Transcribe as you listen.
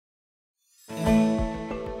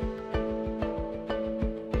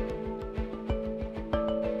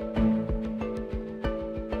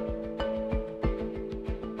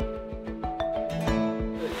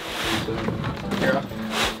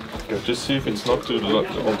just see if it's not too low.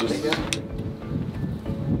 I'll just...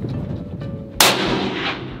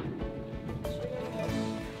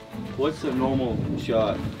 What's the normal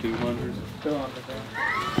shot? 200? 200.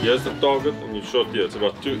 Here's the target and you shot here. It's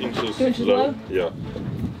about 2 inches 2 inches low. low? Yeah.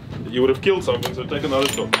 You would have killed something, so take another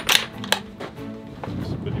shot.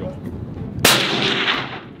 Just a bit off.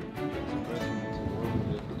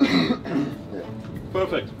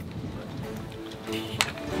 Perfect.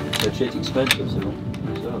 That shit's expensive, so.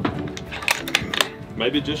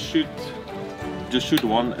 Maybe just shoot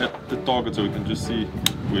one at the target so we can just see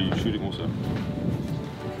where you're shooting also.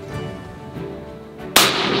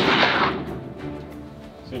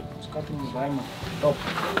 See? It's cutting the line. Top.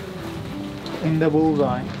 In the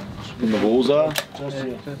bullseye. In the bullseye? Just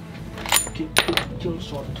kill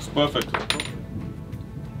shot. It's perfect.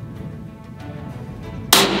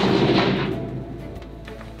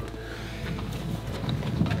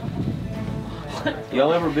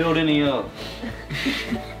 Y'all ever build any Got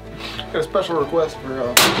a special request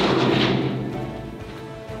for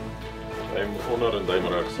Aim onder and aim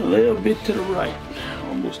rechts. a little bit to the right.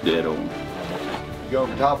 Almost dead on. You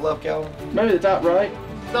going for top left, Calvin? Maybe the top right.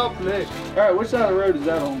 Top left. Alright, which side of the road is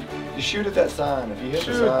that on? You shoot at that sign. If you hit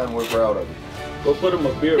the sign, we're proud of you. Go put him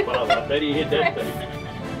a beer bottle. I bet he hit that thing.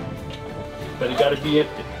 But it gotta be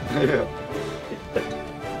empty. Yeah.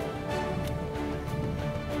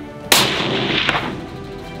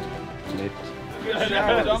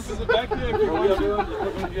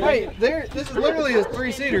 Hey, there. This is literally a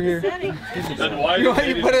 3-seater here. Then why You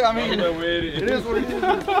put it? I mean, it is what it is.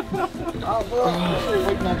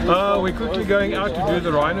 We're quickly going out to do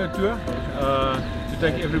the rhino tour, to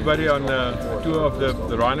take everybody on a tour of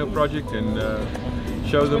the rhino project and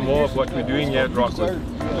show them more of what we're doing here at Rockwood.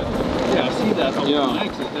 Yeah, I see that on the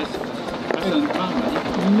exit. That's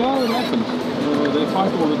uncommon. No, it happens. They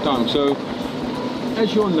fight all the time. So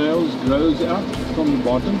as your nails grows out from the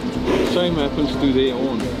bottom, the same happens to their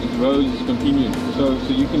horn. It grows continually. So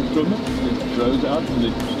you can trim it, it grows out, and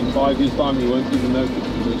in 5 years' time you won't even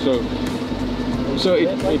notice. So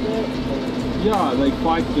yeah, they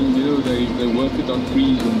fight and they work it on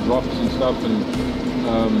trees and rocks and stuff, and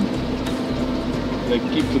they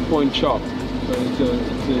keep the point sharp. So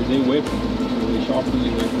it's their weapon. So they sharpen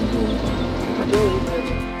their weapons all the time.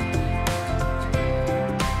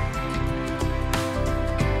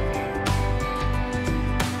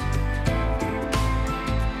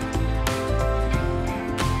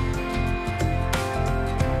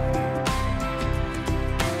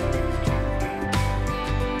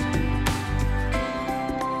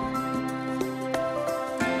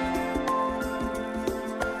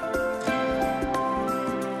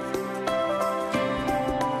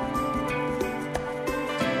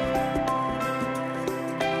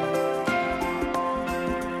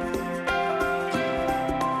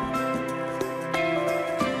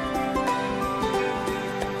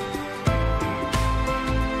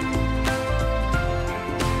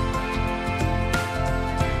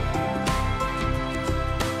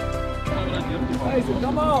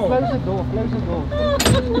 Come on! Close the door, close the door.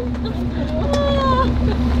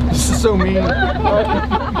 This is so mean. I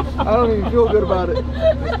don't even feel good about it.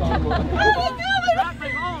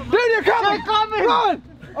 Dude, you're coming! Come on!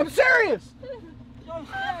 I'm serious! Don't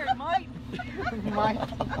scare, mate.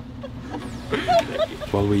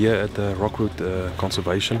 Well, we're here at the Rockwood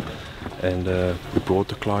Conservation, and we brought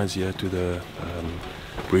the clients here to the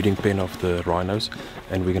breeding pen of the rhinos,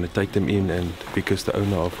 and we're going to take them in, and because the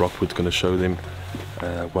owner of Rockwood is going to show them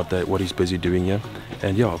what he's busy doing here.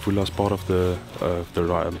 And yeah, Avula is part of the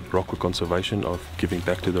Rockwood Conservation, of giving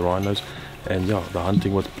back to the rhinos. And yeah, the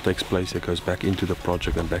hunting what takes place here goes back into the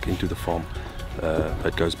project and back into the farm.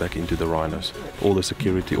 That goes back into the rhinos. All the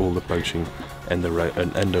security, all the poaching, and the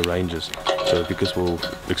rangers. So because we'll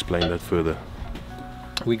explain that further.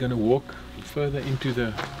 We're going to walk further into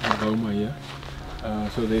the boma here.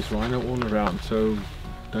 So there's rhino all around. So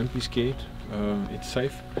don't be scared. It's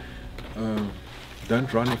safe.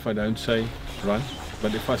 Don't run if I don't say run.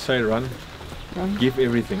 But if I say run, give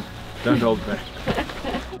everything. Don't hold back.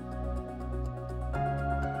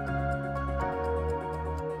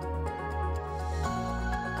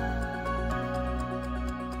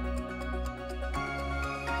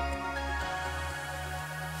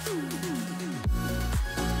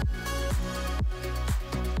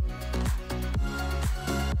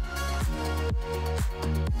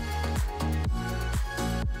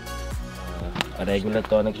 Regular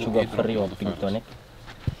tonic, sugar free or pink tonic?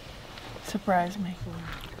 Surprise me.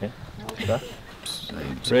 Okay. Regular.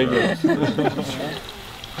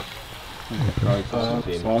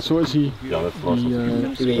 So is he? Yeah, that's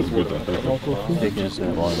awesome.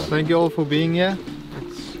 Thank you all for being here.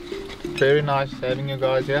 very nice having you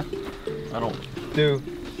guys here. I don't. Do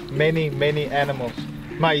many animals.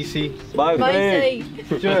 Macy. Bye, Macy.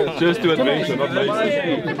 Cheers. Cheers to adventure, not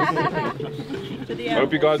lazy. To the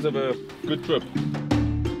Hope you guys have a good trip.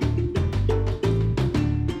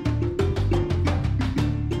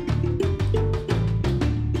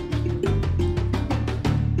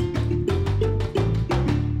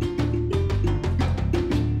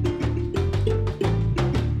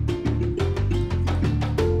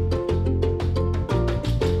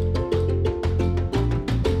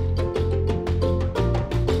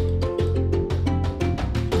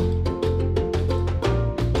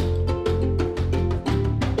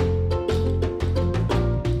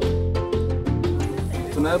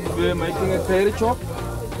 Tonight we're making a curry chop,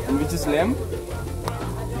 and which is lamb.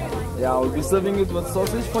 Yeah, we'll be serving it with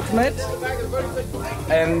sausage for tonight,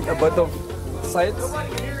 and a bit of sides,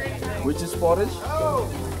 which is porridge,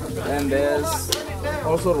 and there's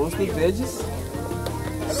also roasted veggies.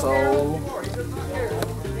 So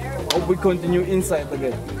hope we continue inside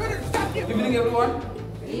again. Good evening, everyone.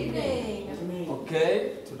 Evening.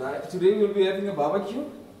 Okay, today we'll be having a barbecue.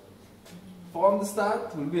 From the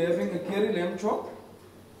start, we'll be having a curry lamb chop.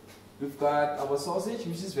 We've got our sausage,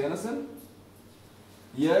 which is venison.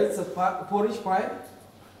 Here it's a porridge pie,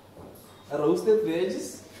 a roasted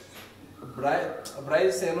veggies, a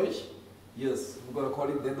bread sandwich. Yes, we're gonna call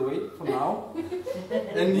it that way for now.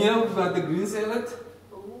 And here we've got the green salad.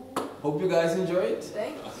 Hope you guys enjoy it.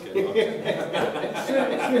 Thanks.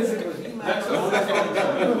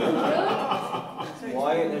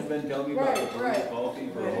 Wyatt has been telling me about the British coffee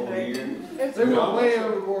for a whole year. They went way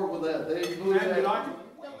overboard with that. They blew that.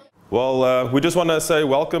 Well, we just want to say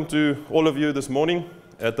welcome to all of you this morning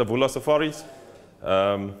at the Avula Safaris.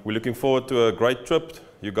 We're looking forward to a great trip.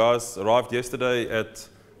 You guys arrived yesterday at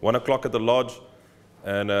 1 o'clock at the lodge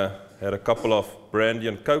and had a couple of brandy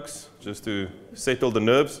and cokes just to settle the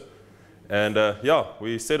nerves. And yeah,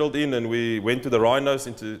 we settled in and we went to the rhinos,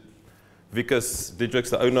 into Vickers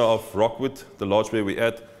Didricks, the owner of Rockwood, the lodge where we're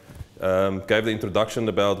at, gave the introduction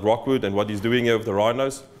about Rockwood and what he's doing here with the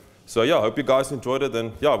rhinos. So yeah, I hope you guys enjoyed it,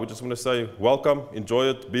 and yeah, we just want to say welcome, enjoy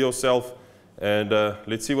it, be yourself, and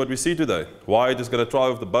let's see what we see today. Wyatt is going to try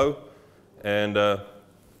with the bow, and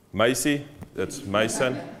Macy, that's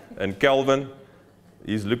Mason, and Calvin,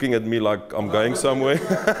 he's looking at me like I'm going somewhere.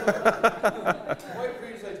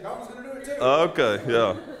 Okay,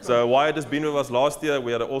 yeah. So Wyatt has been with us last year.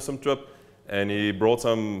 We had an awesome trip, and he brought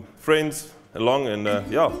some friends along, and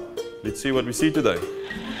yeah, let's see what we see today.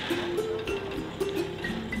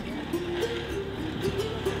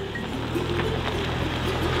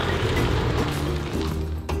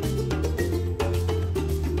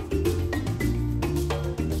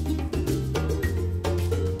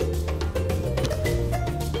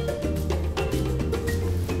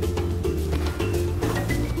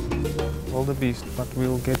 Wildebeest, but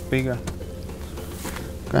we'll get bigger.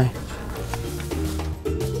 Okay.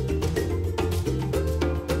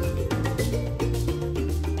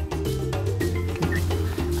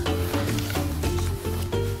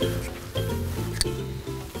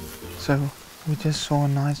 So we just saw a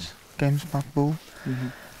nice Gamespark bull.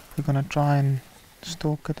 We're gonna try and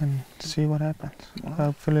stalk it and see what happens.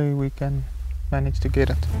 Hopefully we can manage to get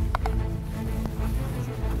it.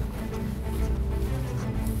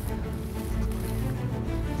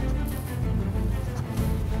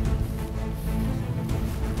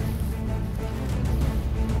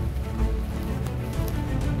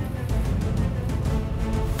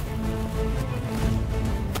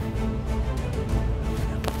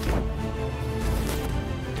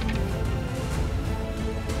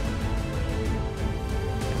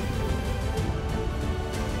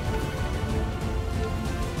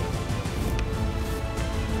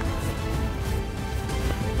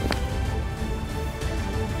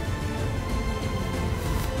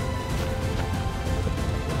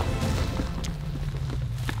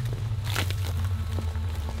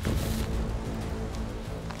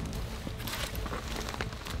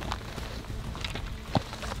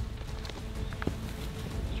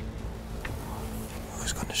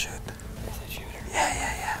 Who's gonna shoot?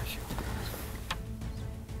 Yeah.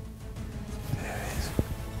 There it is.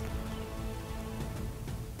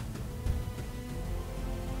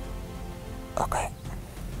 Okay.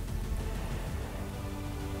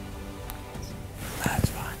 That's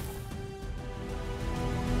fine.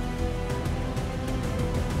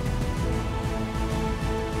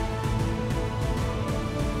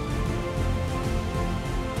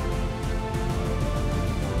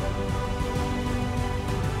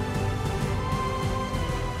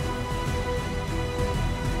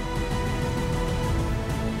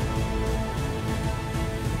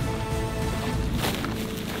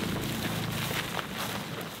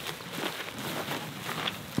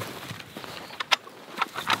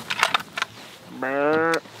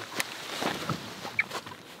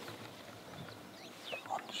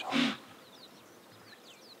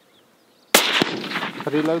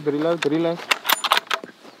 Reload, reload, reload.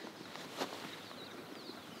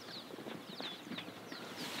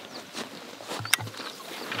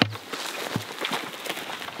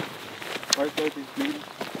 Right side is bleeding.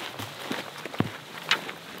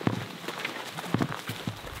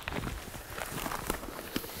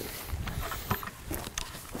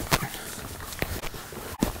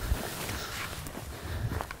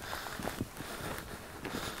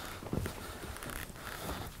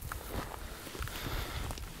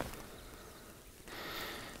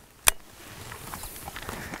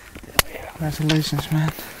 Congratulations,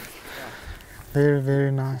 man. Very,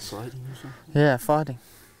 very nice. Fighting or something? Yeah, fighting.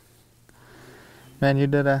 Man, you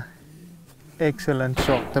did a excellent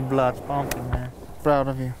shot. The blood's pumping, man. Proud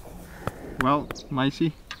of you. Well,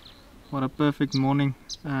 Macy, what a perfect morning.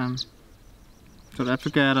 South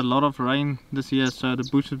Africa had a lot of rain this year, so the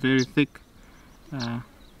bush is very thick.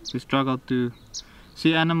 We struggled to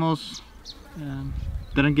see animals.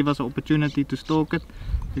 Didn't give us an opportunity to stalk it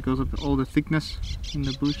because of all the thickness in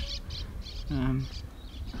the bush. And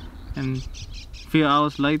a few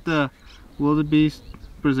hours later, wildebeest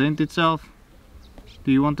present itself.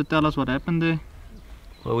 Do you want to tell us what happened there?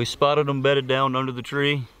 Well, we spotted him bedded down under the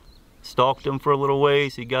tree, stalked him for a little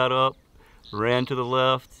ways. He got up, ran to the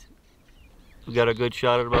left. We got a good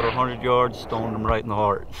shot at about 100 yards, stoned him right in the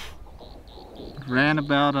heart. Ran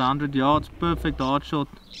about 100 yards, perfect heart shot.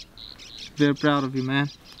 Very proud of you, man.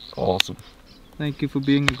 Awesome. Thank you for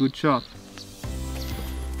being a good shot.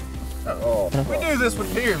 Oh, we knew this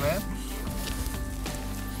would be here, man.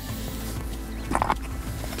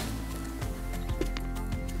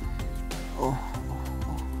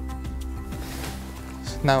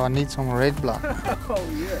 Now I need some red blood. Oh,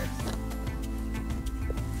 yes.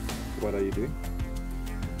 What are you doing?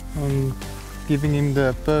 I'm giving him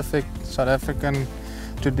the perfect South African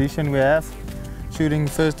tradition we have. Shooting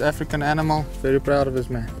first African animal. Very proud of us,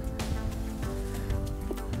 man.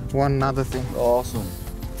 One other thing. Awesome.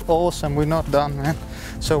 Awesome, we're not done, man.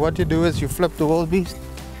 So what you do is you flip the wildebeest.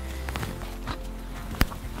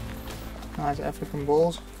 Nice African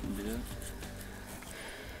balls. Yeah.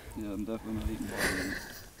 Yeah, I'm definitely not eating ball.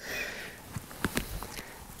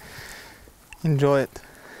 Enjoy it.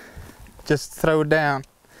 Just throw it down.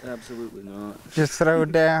 Absolutely not. Just throw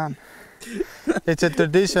it down. It's a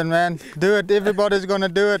tradition, man. Do it. Everybody's gonna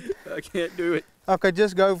do it. I can't do it. Okay,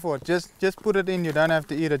 just go for it. Just put it in. You don't have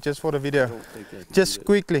to eat it, just for the video. I don't think I can Just do it.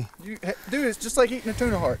 quickly. Dude, it's just like eating a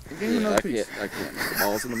tuna heart. Give me another piece. I can't put the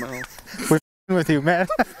balls in the mouth. We're with you, man.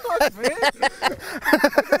 Fuck, man.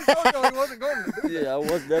 I told you he wasn't going to do it. Yeah, I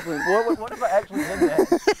was definitely. What if I actually did that?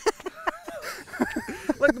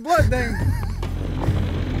 Like the blood thing.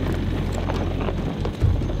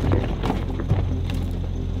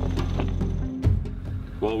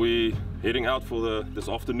 Well, we're heading out for this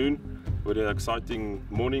afternoon. With an exciting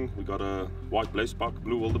morning. We got a white blazebuck,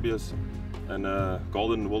 blue wildebeest, and a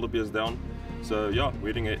golden wildebeest down. So yeah,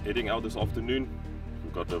 we're heading out this afternoon.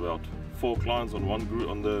 We've got about 4 clients on one group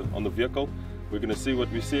on the vehicle. We're gonna see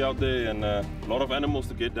what we see out there, and a lot of animals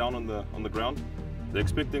to get down on the ground. They're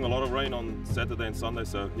expecting a lot of rain on Saturday and Sunday,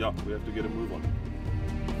 so yeah, we have to get a move on.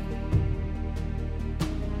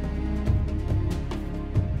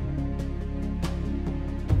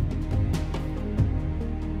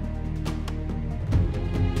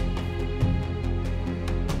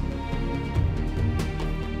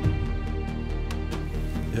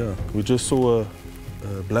 Yeah, we just saw a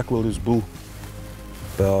black wildebeest bull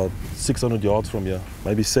about 600 yards from here,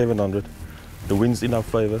 maybe 700. The wind's in our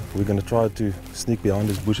favor. We're going to try to sneak behind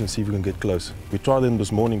this bush and see if we can get close. We tried them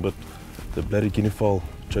this morning, but the bloody guinea fowl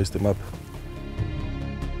chased them up.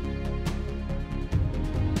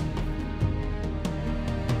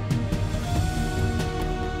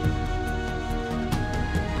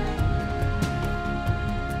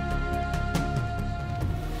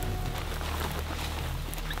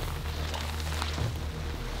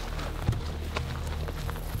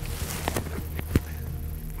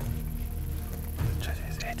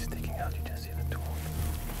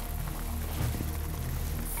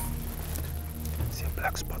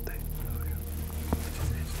 Black spot there.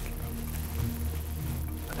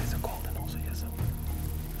 But there's a golden also, yes.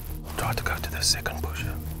 Try to go to the second bush.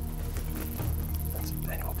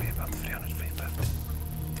 Then we'll be about 300 feet left.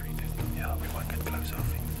 Yeah, we won't get close, I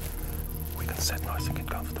think. We can sit nice and get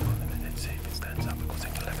comfortable and then see if it stands up, because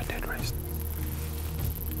then you'll have a dead rest.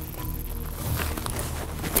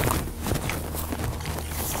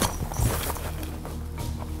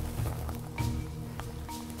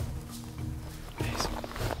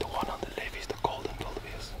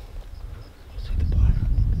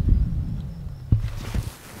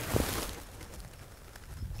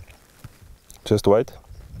 Just wait.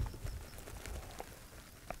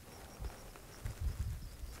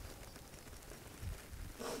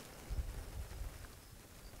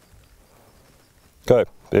 Okay,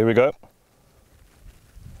 there we go.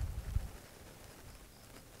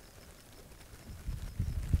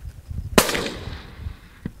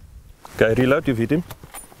 Okay, reload, you've hit him.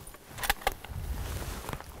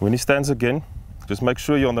 When he stands again, just make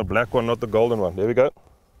sure you're on the black one, not the golden one. There we go.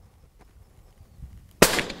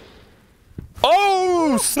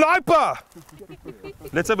 Oh, sniper!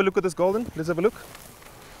 Let's have a look at this golden. Let's have a look.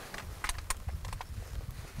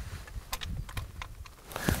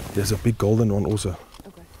 There's a big golden one also.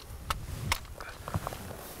 Okay.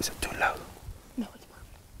 Is it too low? No, it's fine.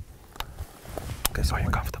 Okay, so are you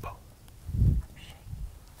comfortable?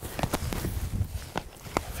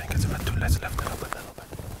 I think it's a bit too. Let's lift it up a little bit.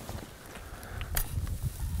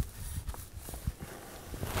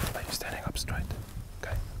 Are you standing up straight?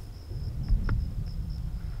 Okay.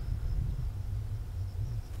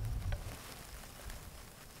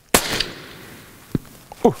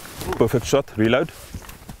 Oh, perfect shot. Reload.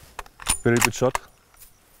 Very good shot.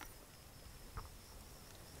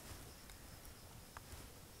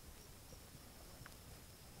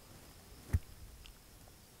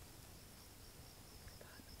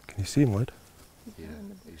 Can you see him, White? Yeah,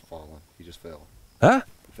 he's falling. He just fell. Huh?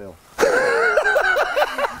 He fell.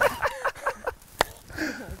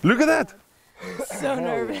 Look at that! So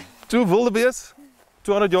nervous. Two wildebeests,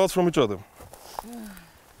 200 yards from each other.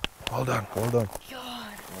 Well done, well done.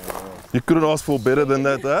 God. You couldn't ask for better than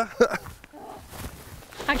that, huh?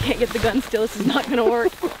 I can't get the gun still. This is not going to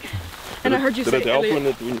work. And I heard you say Did it help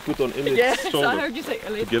Elliot. when you put on Elliot's Yes, shoulder? I heard you say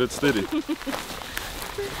Elliot. To get it steady.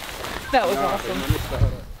 That was awesome.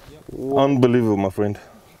 Unbelievable, my friend.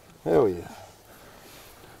 Hell yeah.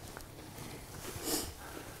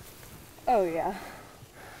 Oh yeah.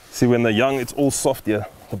 See, when they're young, it's all soft here.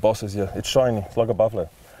 The boss is here. It's shiny. It's like a buffalo.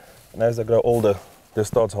 And as they grow older,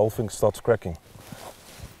 whole thing starts cracking.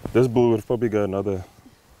 This bull would probably go another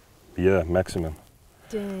year maximum.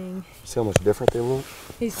 Dang. See how much different they look?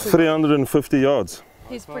 He's 350 yards.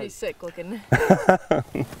 He's pretty sick looking.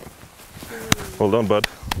 Well done, bud.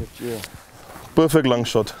 Yeah. Perfect lung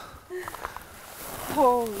shot.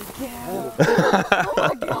 Holy cow. Oh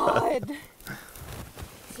my god.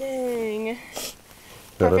 Dang. Yeah, that's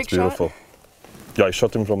Perfect beautiful. shot. Yeah, I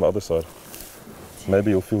shot him from the other side.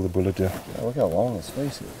 Maybe you'll feel the bullet here. Yeah, look how long his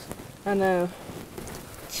face is. I know.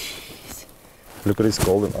 Jeez. Look at his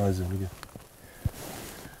golden eyes. Look at.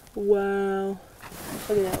 Wow.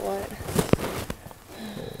 Look at that white.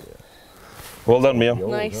 Well done, Mia.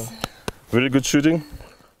 Nice. Very good shooting.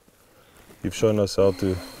 You've shown us how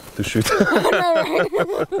to shoot.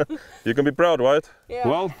 You can be proud, right? Yeah.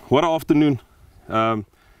 Well, what an afternoon.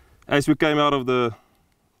 As we came out of the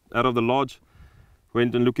lodge,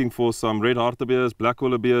 went and looking for some red hartebeest, black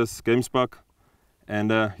wildebeest, gamesbuck,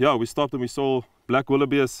 and yeah, we stopped and we saw black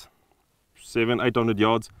wildebeest, 700-800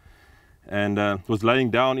 yards, and was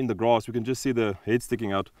laying down in the grass. We can just see the head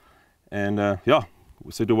sticking out, and yeah,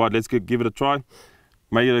 we said to White, let's give it a try.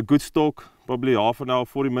 Made a good stalk, probably half an hour,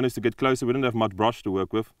 40 minutes to get closer. We didn't have much brush to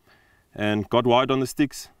work with, and got White on the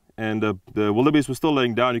sticks, and the wildebeest was still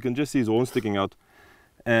laying down. You can just see his horn sticking out,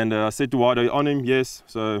 and I said to White, are you on him? Yes.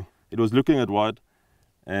 So it was looking at White,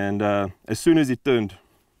 and as soon as he turned,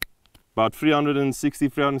 about 360,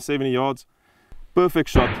 370 yards, perfect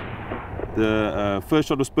shot. The first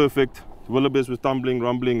shot was perfect. The wildebeest was tumbling,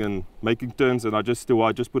 rumbling, and making turns, and I just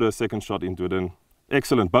put a second shot into it, and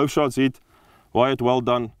excellent. Both shots hit. Wyatt, well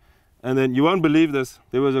done. And then you won't believe this.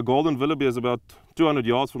 There was a golden wildebeest about 200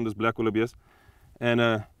 yards from this black wildebeest, and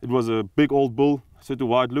it was a big old bull. I said to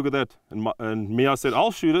Wyatt, look at that, and Mia said,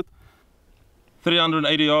 I'll shoot it.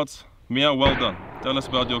 380 yards. Mia, well done. Tell us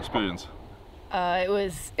about your experience. It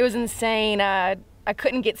was insane. I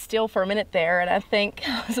couldn't get still for a minute there, and I think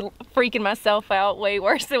I was freaking myself out way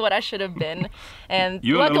worse than what I should have been. And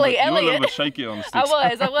luckily, Elliot. You were a little bit shaky on the sticks.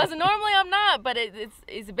 I was. Normally I'm not, but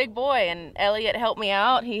he's a big boy, and Elliot helped me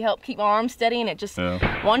out. He helped keep my arm steady, and it just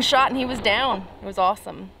one shot and he was down. It was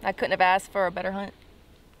awesome. I couldn't have asked for a better hunt.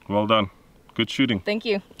 Well done. Good shooting. Thank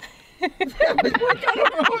you.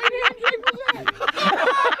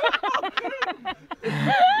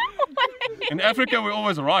 In Africa, we're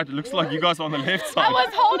always right. It looks like you guys are on the left side. I was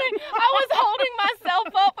holding myself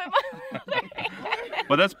up with my other hand.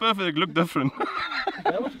 But that's perfect. It looked different.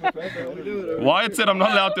 Wyatt said I'm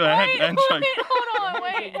not allowed to handshake. Wait, hold on,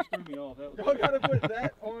 wait. Y'all gotta put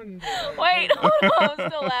that on. Wait, hold on. I'm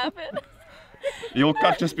still laughing. You'll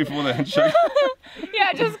cut just before the handshake.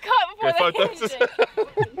 Yeah, just cut before the handshake.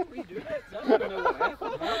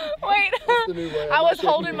 Wait. the new way. I was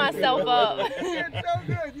holding myself up.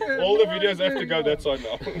 All the videos have to go that side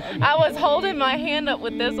now. I was holding my hand up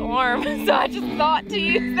with this arm, so I just thought to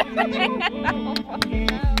use that hand.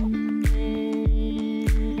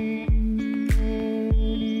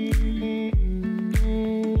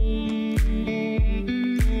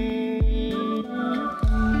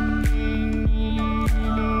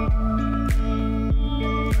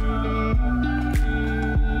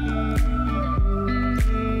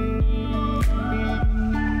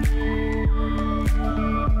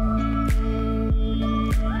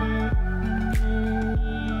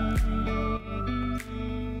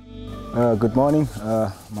 Good morning,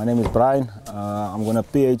 my name is Brian. I'm going to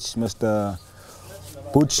PH Mr.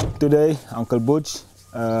 Butch today, Uncle Butch.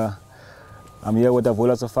 I'm here with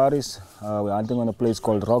Avula Safaris. We're hunting on a place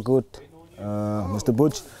called Rockwood. Mr.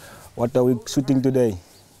 Butch, what are we shooting today?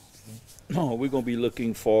 We're going to be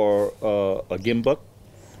looking for a Springbuck,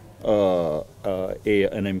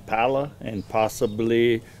 an impala, and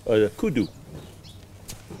possibly a Kudu.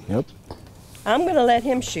 Yep. I'm going to let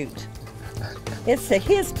him shoot. It's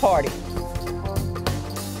his party.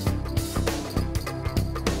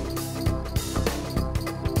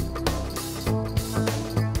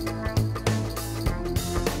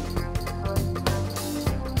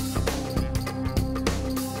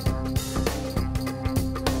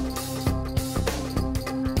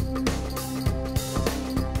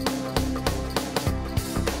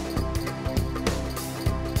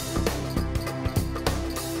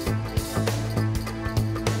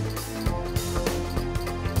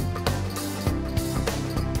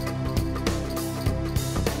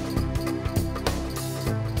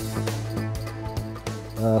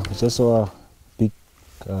 We just saw a big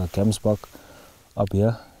Springbuck up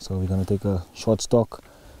here, so we're going to take a short stock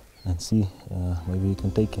and see maybe we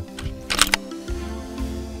can take him.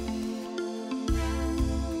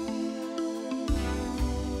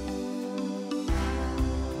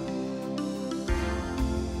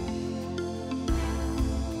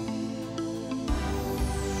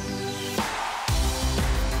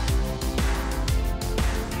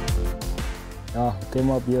 We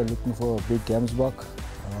came up here looking for a big Springbuck.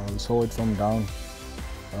 We saw it from down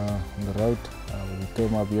on the road. When we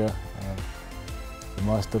came up here, he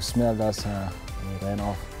must have smelled us and he ran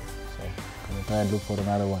off. So I'm going to try and look for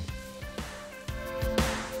another one.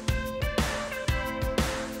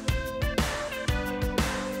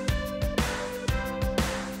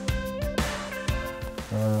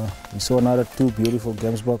 We saw another two beautiful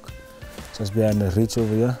Springbuck just behind the ridge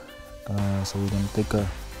over here. So we're going to take a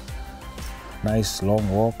nice long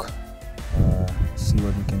walk. See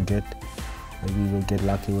what we can get. Maybe we'll get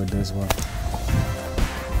lucky with this one.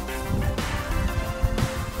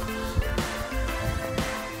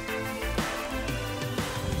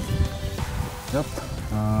 Yep,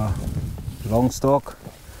 long stalk,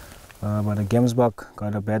 but the Springbuck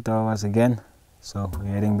got a better of us again, so we're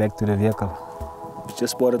heading back to the vehicle. We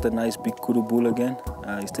just spotted a nice big Kudu bull again.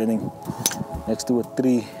 He's standing next to a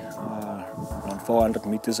tree, around 400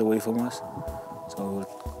 meters away from us. So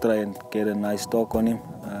we'll try and get a nice stalk on him.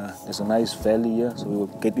 There's a nice valley here, so we'll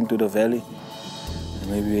get into the valley and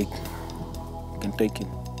maybe we can take him.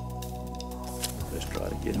 Let's try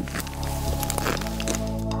it again.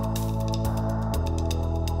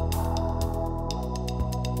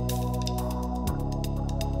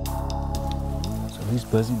 So he's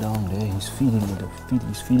busy down there. He's feeding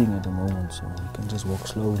at the moment, so we can just walk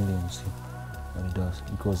slowly and see what he does.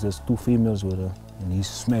 Because there's two females with her, and he's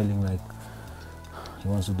smelling like he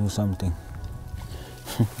wants to do something.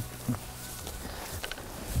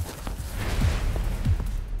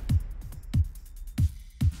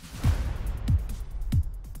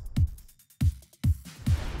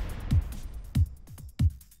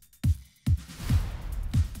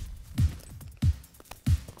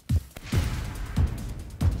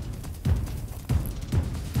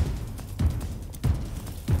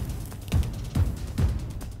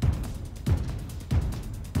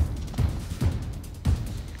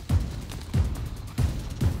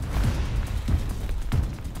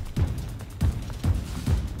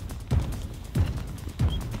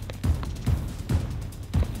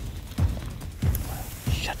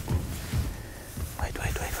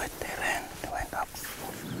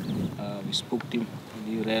 We spooked him and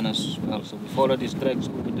he ran as well. So we followed his tracks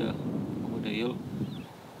over the hill,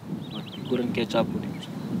 but we couldn't catch up with him. So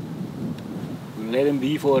we'll let him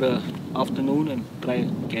be for the afternoon and try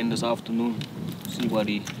again this afternoon, see where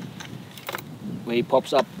he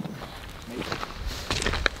pops up.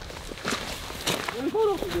 We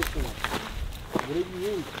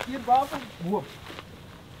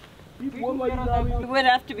would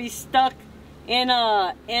have to be stuck in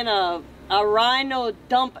a a rhino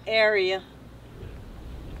dump area.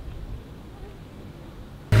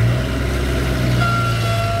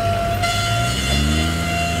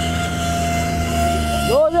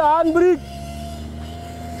 Go the handbrake.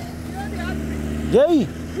 Jay.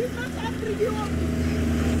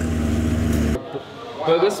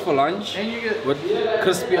 Burgers for lunch with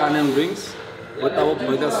crispy onion rings with our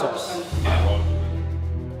burger sauce.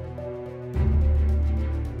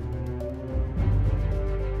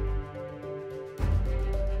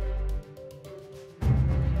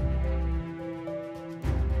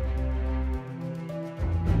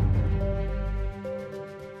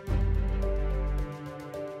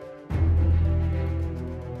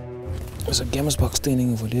 There's a Gamsbuck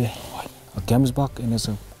standing over there. A Gamsbuck, and there's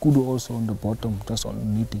a Kudu also on the bottom, just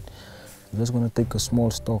underneath it. I'm just gonna take a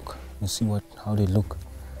small stalk and see how they look.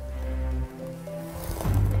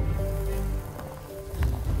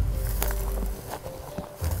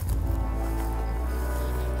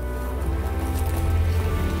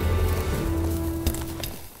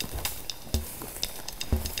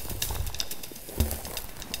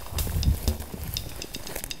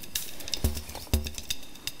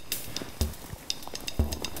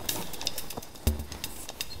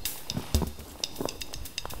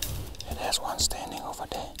 There's one standing over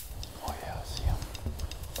there. Oh yeah, I see him.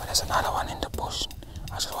 But there's another one in the bush.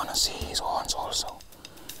 I just want to see his horns also.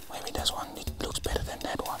 Maybe this one looks better than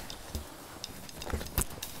that one.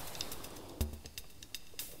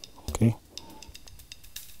 Okay.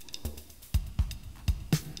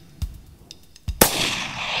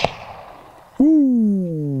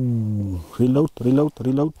 Ooh. Reload, reload,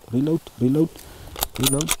 reload, reload, reload,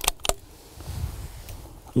 reload.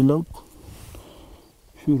 Reload.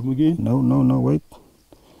 Shoot him again? No, no, no, wait.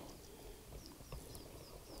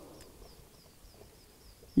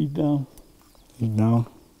 He's down. He's down.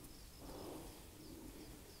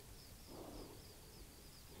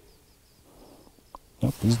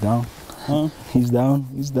 Yep, he's down. Huh? He's down,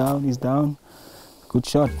 he's down, he's down. Good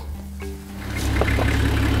shot. On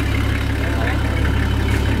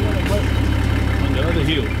the other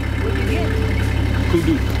hill. What did you get?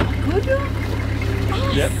 Kudu. Kudu?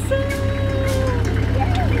 Awesome. Yep.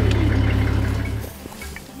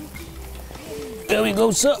 There we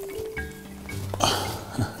go, sir.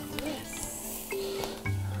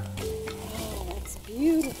 That's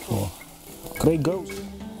beautiful. Great ghost.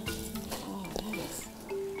 Oh,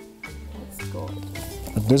 that's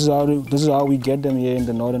gorgeous. But this is how we get them here in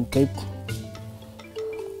the Northern Cape.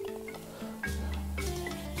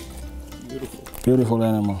 Beautiful. Beautiful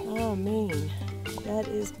animal. Oh man, that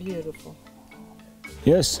is beautiful.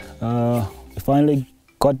 Yes, we finally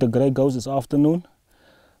got the grey ghost this afternoon.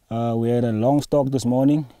 We had a long stalk this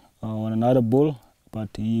morning on another bull, but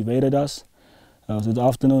he evaded us. So this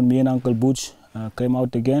afternoon, me and Uncle Butch came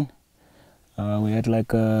out again. We had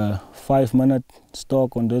like a 5-minute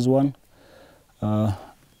stalk on this one.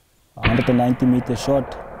 190-meter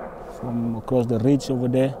shot from across the ridge over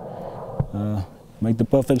there. Make the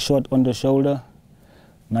perfect shot on the shoulder.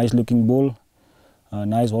 Nice looking bull,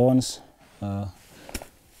 nice horns.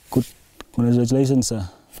 Good, congratulations, sir.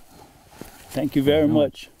 Thank you very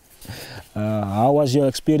much. How was your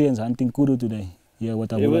experience hunting kudu today? Yeah,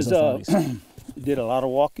 what Avula Safaris? Did a lot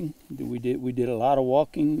of walking. We did a lot of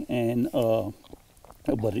walking, and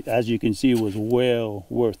but as you can see, it was well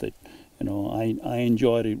worth it. You know, I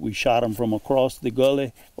enjoyed it. We shot them from across the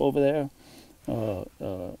gully over there.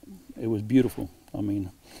 It was beautiful. I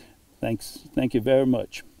mean, thank you very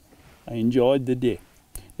much. I enjoyed the day.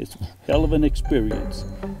 It's a hell of an experience.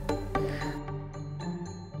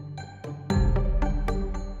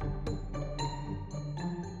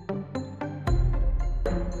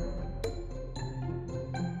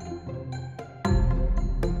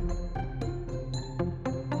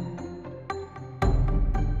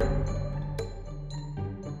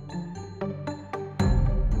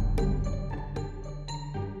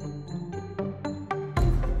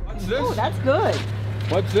 Oh, that's good.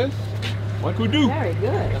 What's this? What Kudu? Very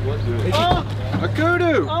good. A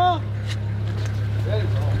kudu!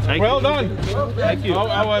 Well done. Thank you.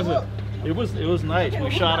 How was it? It was nice. We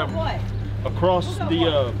shot him across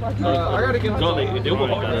the gully. It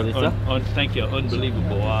was thank you.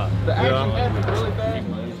 Unbelievable. The action happened really fast.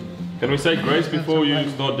 Can we say grace before you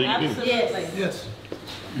start digging in? Yes.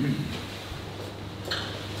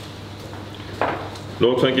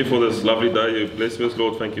 Lord, thank you for this lovely day you've blessed us.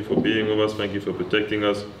 Lord, thank you for being with us. Thank you for protecting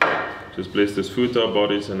us. Just bless this food to our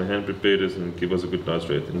bodies and the hand prepared us and give us a good night's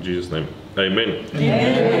rest. In Jesus' name, amen.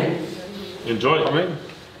 Amen. Enjoy. Amen.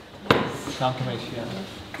 Dank u, meisje. I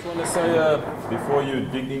just want to say, before you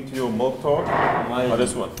dig into your milk tart,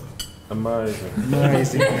 this one. Amazing.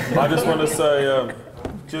 Amazing. I just want to say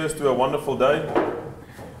cheers to a wonderful day.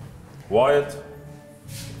 Wyatt,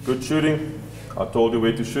 good shooting. I told you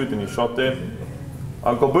where to shoot and you shot there.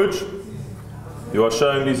 Uncle Butch, you are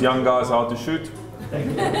showing these young guys how to shoot.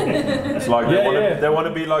 It's like they want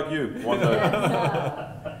to be like you one day.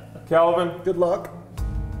 Calvin, good luck.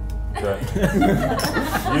 Okay.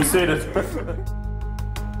 You said it.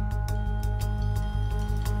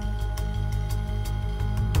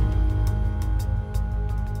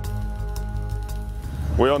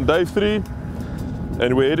 We're on day 3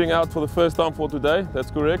 and we're heading out for the first time for today.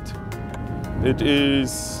 That's correct. It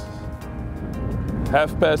is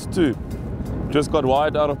 2:30. Just got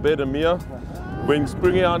Wyatt out of bed and Mia. Went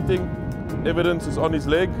springy hunting. Evidence is on his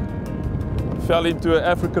leg. Fell into an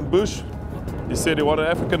African bush. He said he wanted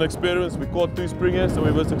an African experience. We caught 2 springers, so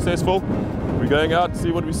we were successful. We're going out to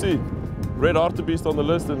see what we see. Red hartebeest on the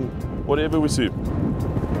list and whatever we see.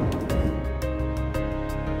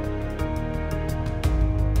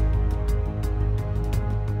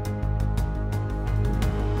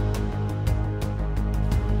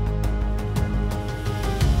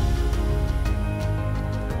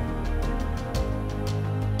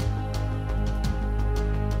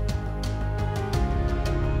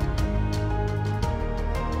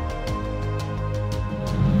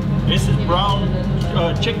 This is brown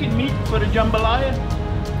chicken meat for the jambalaya.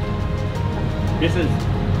 This is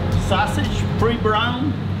sausage,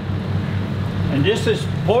 pre-brown. And this is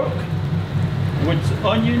pork with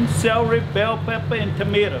onion, celery, bell pepper, and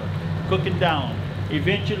tomato. Cook it down.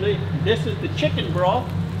 Eventually, this is the chicken broth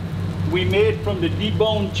we made from the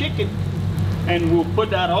deboned chicken. And we'll put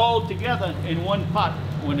that all together in one pot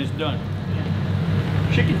when it's done.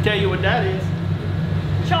 She can tell you what that is.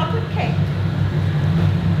 Chocolate cake.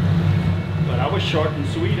 But I was short and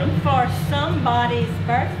sweet. Huh? For somebody's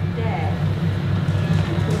birthday.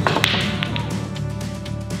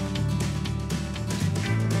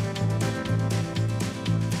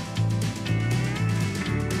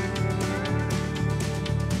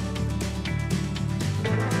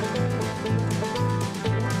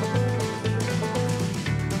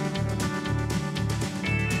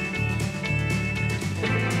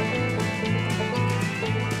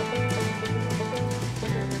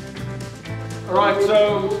 Alright,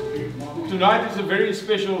 so tonight is a very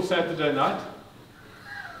special Saturday night.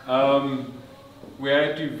 We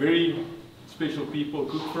had 2 very special people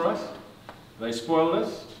cook for us. They spoiled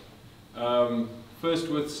us. First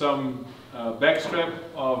with some backstrap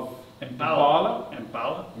of Impala,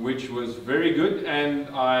 which was very good, and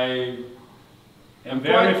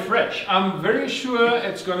very fresh. I'm very sure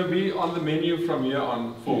it's going to be on the menu from here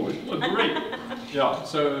on forward. Well, great. Yeah,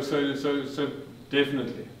 so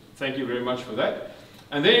definitely. Thank you very much for that.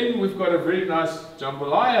 And then we've got a very nice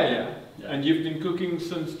jambalaya here. Yeah. And you've been cooking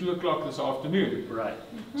since 2 o'clock this afternoon. Right.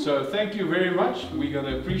 So thank you very much. We're going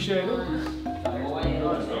to appreciate it.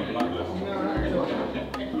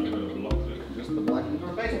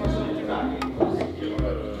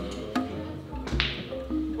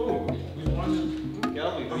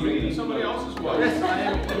 I'm reading somebody else's glass. Yes, I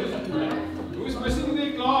am. Who's missing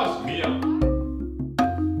their glass? Mia.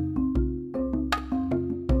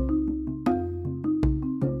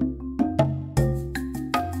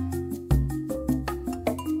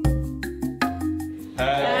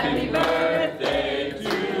 Happy birthday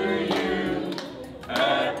to you.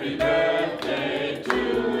 Happy birthday to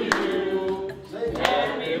you.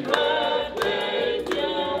 Happy birthday,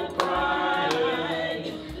 dear Brian.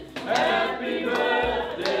 Happy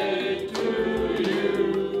birthday to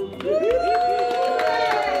you.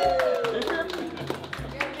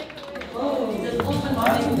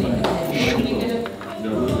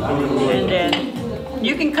 And then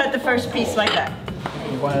you can cut the first piece like that.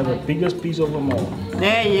 If I have the biggest piece of them all.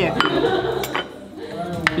 There you go.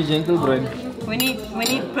 Be gentle, Brian. We need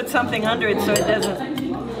to put something under it so it doesn't.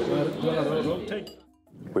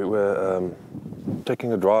 We were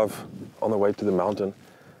taking a drive on the way to the mountain,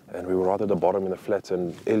 and we were right at the bottom in the flats,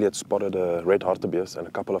 and Elliot spotted a red hartebeest and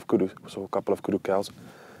a couple of kudu, so a couple of kudu cows.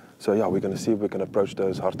 So yeah, we're going to see if we can approach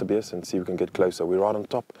those hartebeests and see if we can get closer. We're right on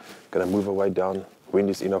top, going to move our way down. Wind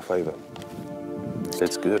is in our favor.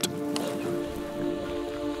 Let's do it.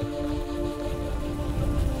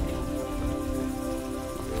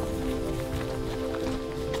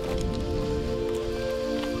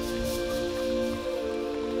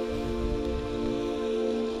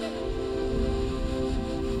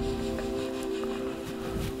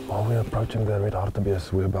 While we're approaching the red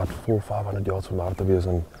hartebeest, we're about 400 or 500 yards from the hartebeest,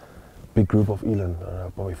 and big group of eland,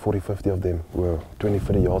 probably 40-50 of them, were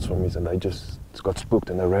 20-30 yards from us, and they just got spooked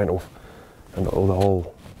and they ran off, and all the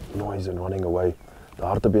whole noise and running away. the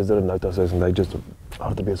hartebeest didn't notice us, and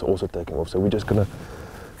hartebeest are also taking off. So we're just gonna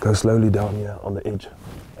go slowly down here on the edge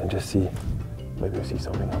and just see, maybe we see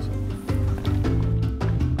something else.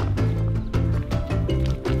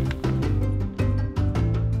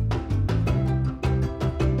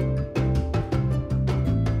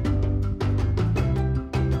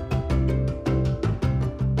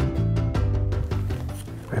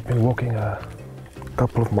 We've been walking a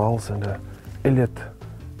couple of miles, and Elliot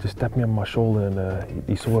just tapped me on my shoulder, and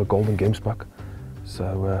he saw a golden gamesbuck.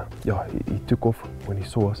 So yeah, he took off when he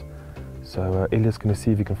saw us. So Elliot's going to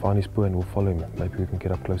see if he can find his spoor, and we'll follow him. Maybe we can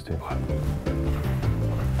get up close to him.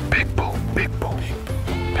 Big bull, big bull,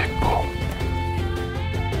 big bull.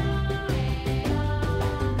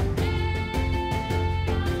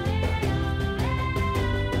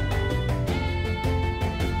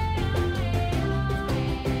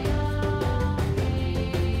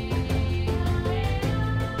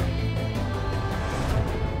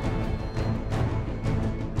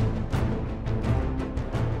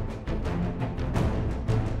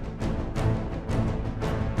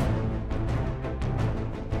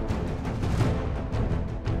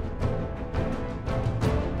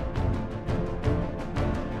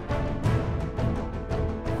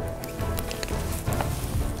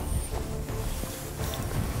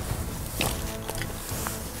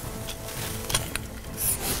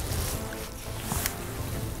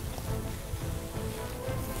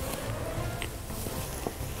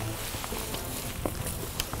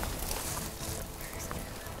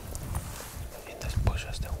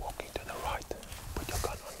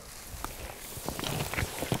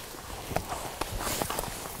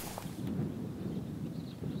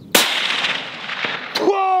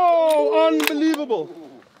 Unbelievable!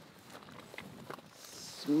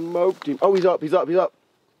 Smoked him. Oh, he's up, he's up, he's up.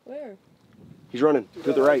 Where? He's running.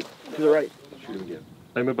 To the right. To the right. Shoot him again.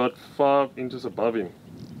 I'm about 5 inches above him.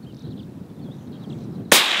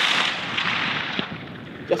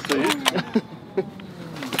 That's it.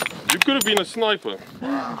 You could have been a sniper.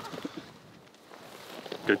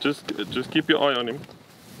 Okay, just keep your eye on him.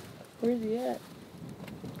 Where's he at?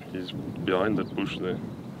 He's behind that bush there.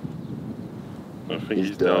 I think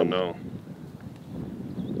he's down down now.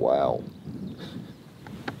 Wow.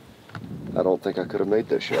 I don't think I could have made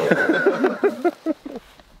this shot.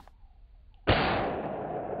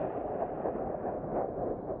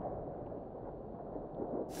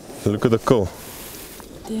 Look at the kill.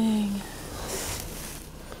 Dang.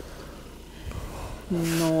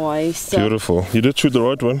 Nice. Beautiful. You did shoot the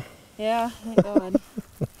right one. Yeah, thank God.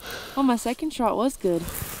 Oh, my second shot was good.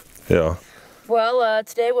 Yeah. Well,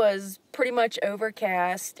 today was pretty much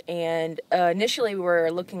overcast, and initially we were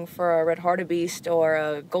looking for a red hartebeest or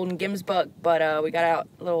a golden gamesbuck, but we got out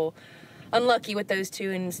a little unlucky with those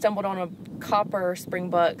two and stumbled on a copper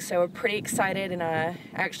springbuck, so we're pretty excited, and I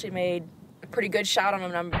actually made a pretty good shot on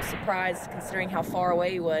him, and I'm surprised considering how far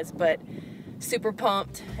away he was, but super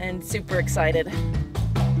pumped and super excited.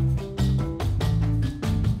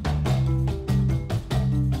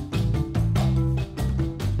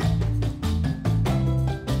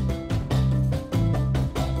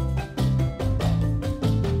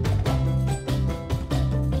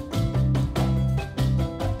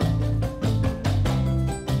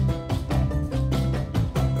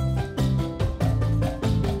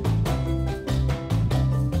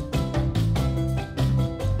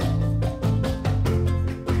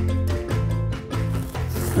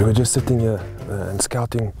 We were just sitting here and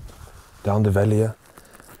scouting down the valley here,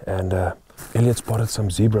 and Elliot spotted some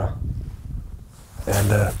zebra,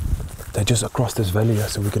 and they're just across this valley here,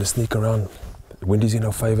 so we're going to sneak around. The wind is in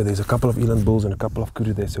our favor. There's a couple of eland bulls and a couple of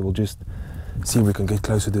kudu there, so we'll just see if we can get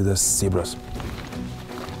closer to the zebras.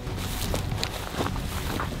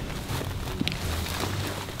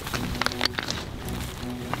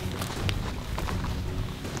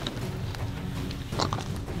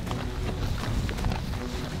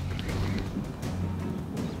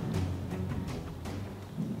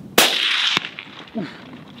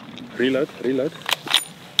 Reload, reload.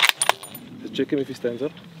 Just check him if he stands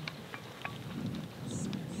up.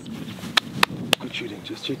 Good shooting,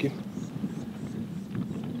 just check him.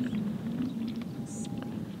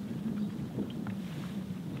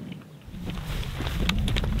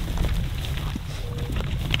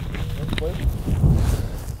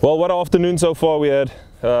 Well, what an afternoon so far we had.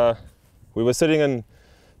 We were sitting and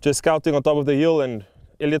just scouting on top of the hill, and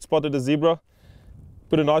Elliot spotted a zebra,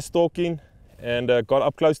 put a nice stalk in, and got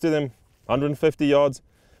up close to them, 150 yards.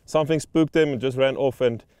 Something spooked them and just ran off,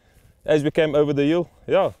 and as we came over the hill,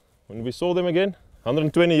 yeah, when we saw them again,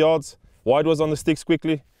 120 yards, White was on the sticks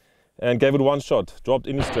quickly and gave it one shot, dropped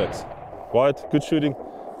in his tracks. White, good shooting,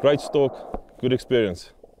 great stalk, good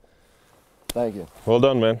experience. Thank you. Well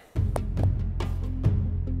done, man.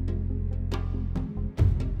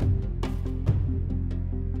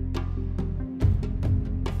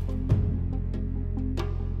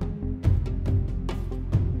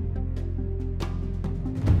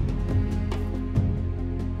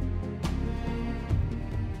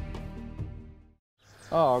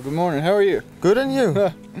 Oh, good morning. How are you? Good, and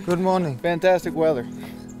you? Good morning. Fantastic weather.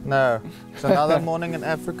 No, it's another morning in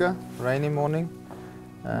Africa, rainy morning.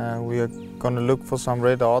 We are gonna look for some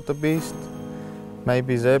red wildebeest,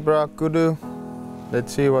 maybe zebra, kudu.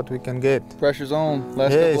 Let's see what we can get. Pressure's on.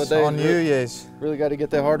 Last yes, couple of days. On you, yes. Really got to get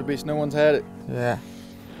that wildebeest. No one's had it. Yeah.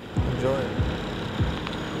 Enjoy it.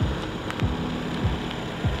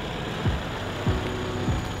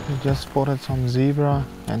 We just spotted some zebra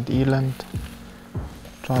and eland.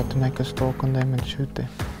 Tried to make a stalk on them and shoot them.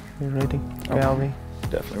 You ready, Calvi?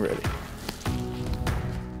 Definitely ready.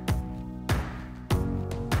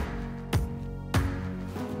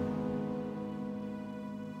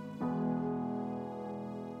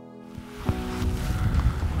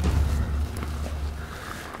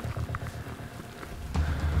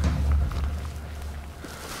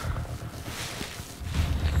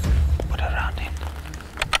 Put it around him.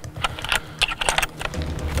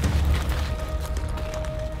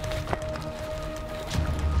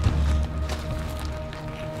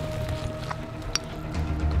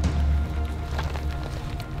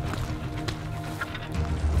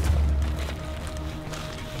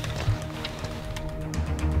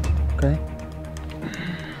 Okay.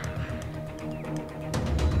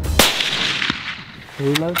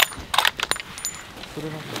 Reload. Put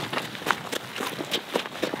it on.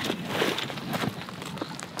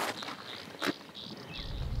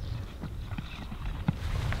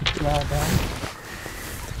 Lie down.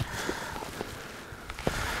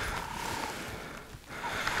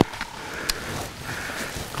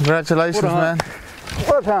 Congratulations, man.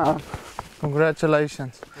 What a time.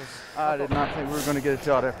 Congratulations. I did not think we were going to get a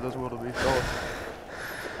shot after those wildebeest.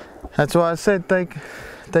 That's why I said take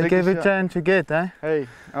every chance you get, eh? Hey,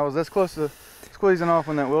 I was this close to squeezing off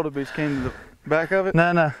when that wildebeest came to the back of it.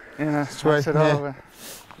 No. And I Sweet, said, yeah. oh,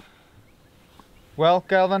 Well,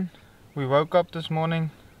 Calvin, we woke up this morning,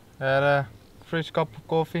 had a fresh cup of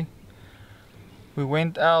coffee. We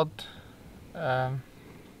went out,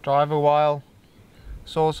 drive a while,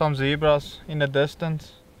 saw some zebras in the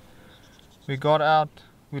distance. We got out,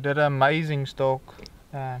 we did an amazing stalk.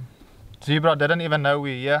 Zebra didn't even know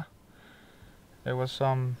we were here. There was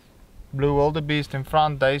some blue wildebeest in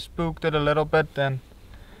front. They spooked it a little bit, and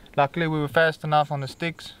luckily we were fast enough on the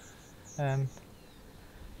sticks. And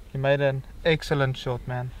you made an excellent shot,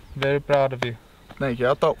 man. Very proud of you. thank you.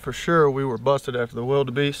 I thought for sure we were busted after the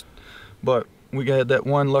wildebeest, but we had that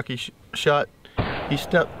one lucky shot. He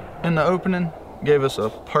stepped in the opening, gave us a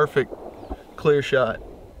perfect clear shot,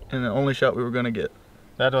 and the only shot we were going to get.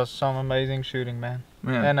 That was some amazing shooting, man.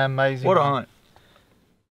 Man, an amazing what a one. hunt.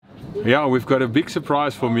 Yeah, we've got a big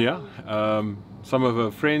surprise for Mia. Some of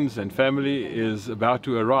her friends and family is about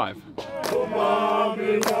to arrive.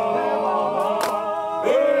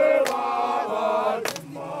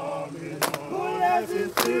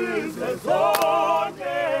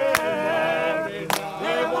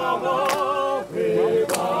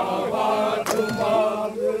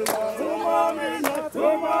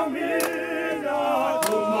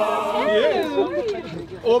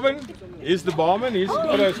 Orban is the barman. He's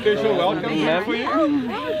got a special welcome for you.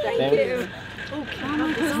 Thank you. Oh,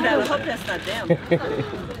 I hope that's not them.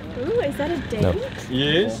 Ooh, is that a date? No.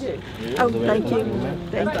 Yes. Oh, thank you.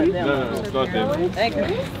 Thank you. No, it's not them.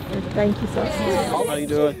 Thank you so much. How you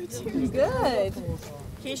doing? Good.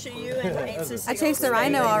 Keisha, you and I chased the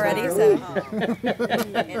rhino already, so.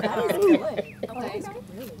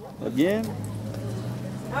 Again?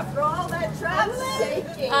 After all that traveling,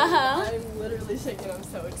 shaking. I'm literally shaking. I'm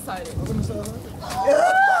so excited.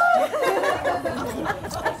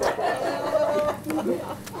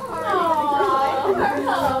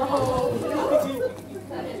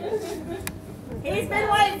 He's been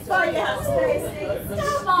waiting for you, Stacy.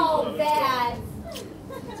 Come on, Dad.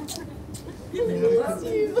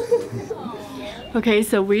 Okay,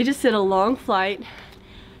 so we just did a long flight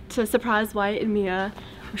to surprise Wyatt and Mia.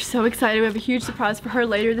 We're so excited. We have a huge surprise for her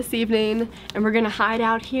later this evening, and we're gonna hide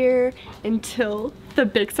out here until the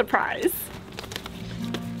big surprise.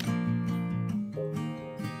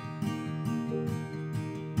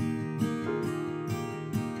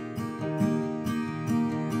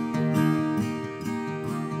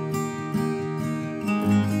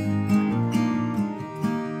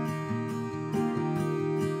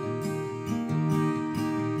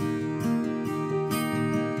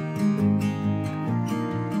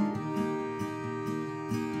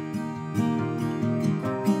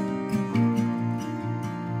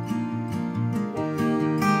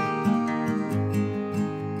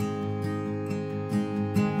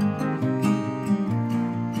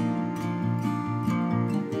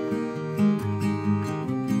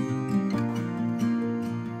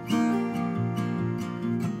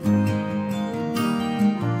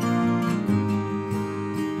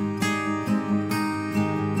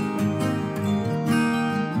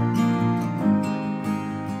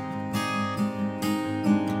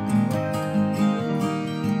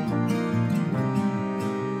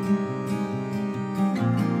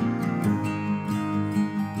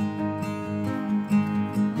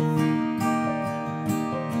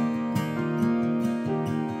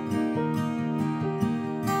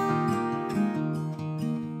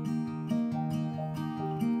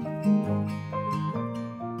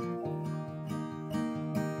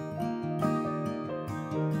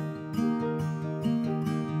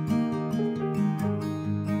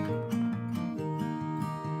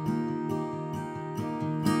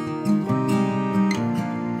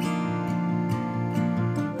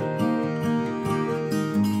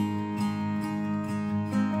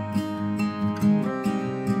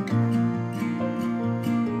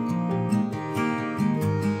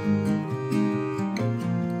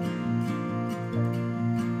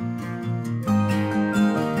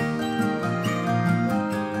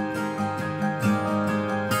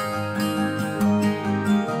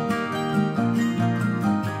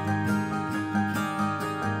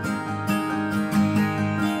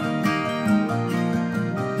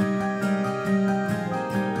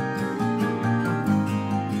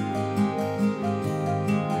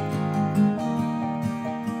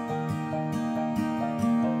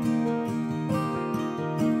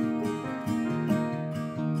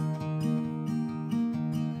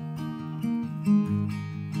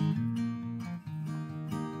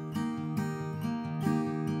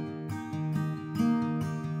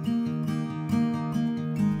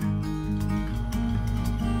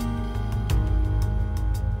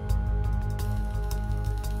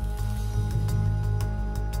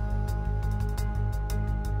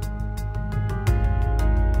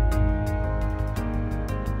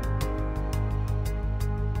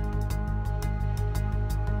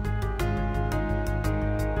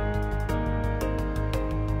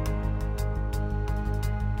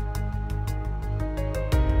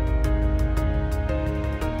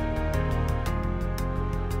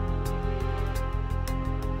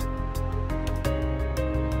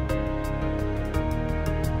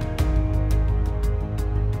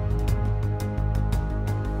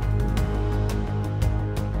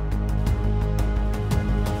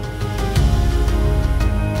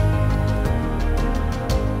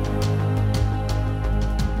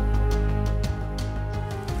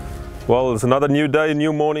 Well, it's another new day,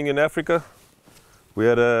 new morning in Africa. We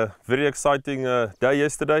had a very exciting day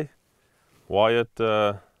yesterday. Wyatt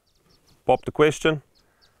popped the question.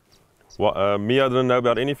 Mia didn't know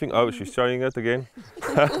about anything. Oh, she's showing it again.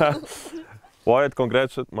 Wyatt,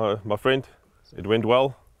 congrats, my friend. It went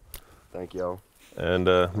well. Thank you. And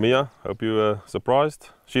Mia, hope you were surprised.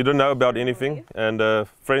 She didn't know about anything, and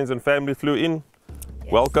friends and family flew in.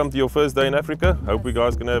 Yes. Welcome to your first day in Africa. Hope you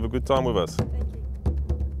guys can have a good time with us.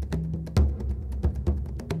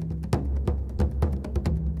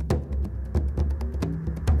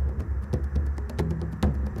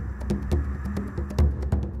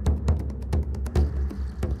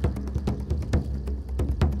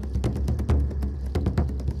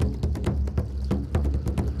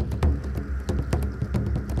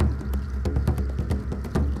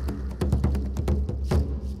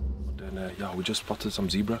 Yeah, we just spotted some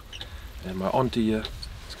zebra, and my auntie here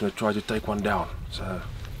is going to try to take one down. So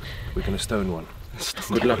we're going to stone one.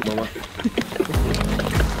 Good luck, Mama.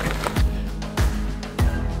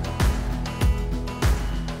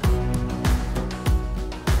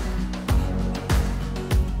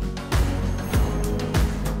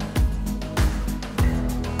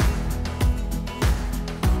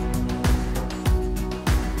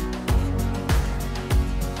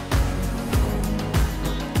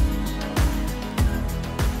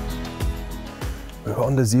 We were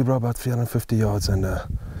on the zebra about 350 yards and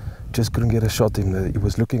just couldn't get a shot in. He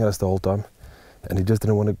was looking at us the whole time and he just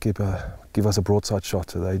didn't want to give us a broadside shot,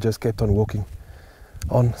 so they just kept on walking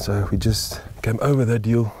on. So we just came over that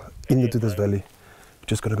deal into this valley. We're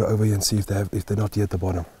just going to go over here and see if they're not yet at the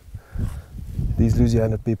bottom. These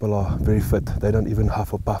Louisiana people are very fit. They don't even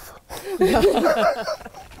huff or puff.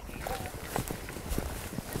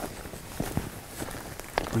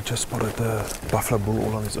 We just spotted the buffalo bull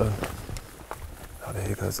all on his own. Oh, there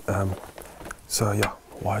he goes. So yeah,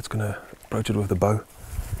 Wyatt's gonna approach it with the bow,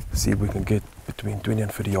 see if we can get between 20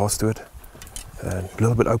 and 30 yards to it. And a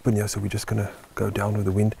little bit open here, so we're just gonna go down with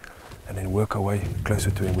the wind and then work our way closer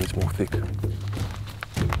to him where it's more thick.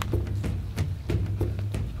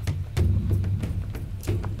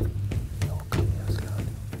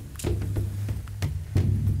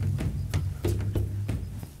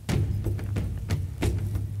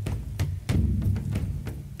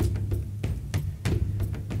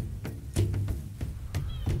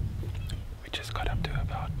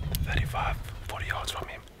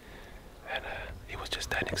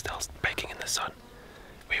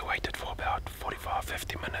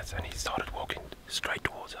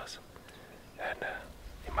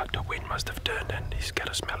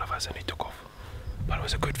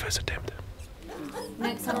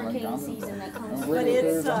 Next hurricane season that comes. But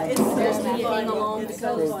it's seriously being along the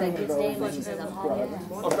coast that gets damaged because of hot air.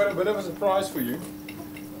 I've got a bit of a surprise for you,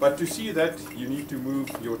 but to see that you need to move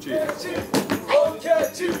your chair.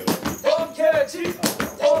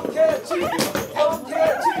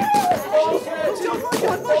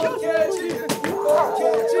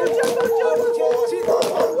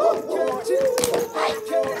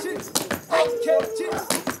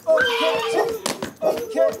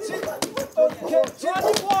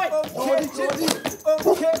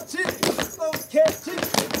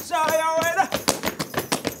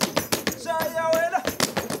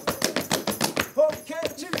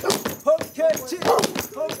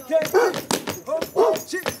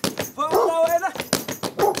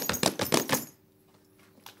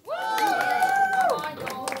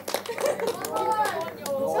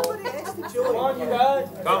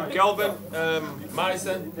 Come, Kelvin,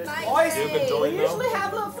 Madison, you can join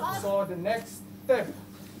now. So the next step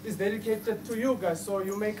is dedicated to you guys, so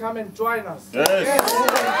you may come and join us. Yes.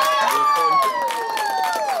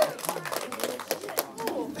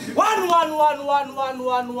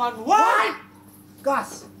 One.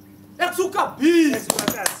 Gas. Ek suka B.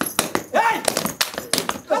 Hey!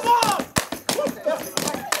 Come on!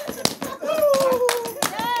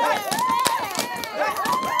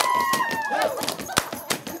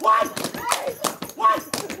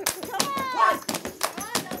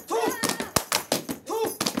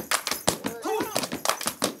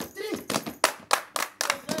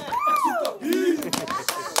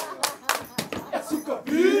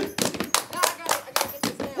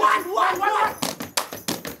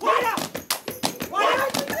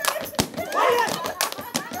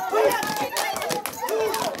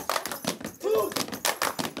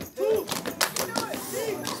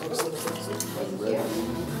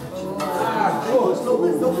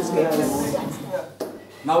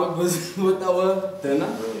 Now we're busy with our dinner.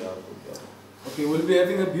 Okay, we'll be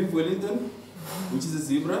having a beef Wellington, which is a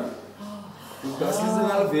zebra. We've got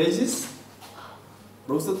seasonal veggies,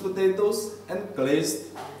 roasted potatoes, and glazed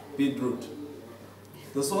beetroot.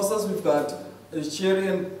 The sauces we've got is cherry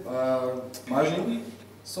and marjoram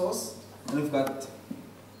sauce, and we've got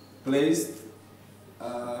glazed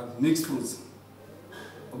mixed fruits.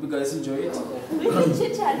 Hope you guys enjoy it. We can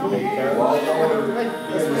chit chat over there.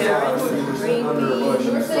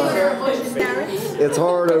 It's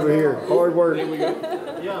hard over here. Hard work.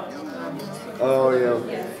 Oh yeah.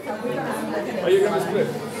 Are you gonna split?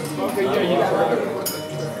 Okay,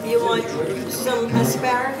 yeah. You want some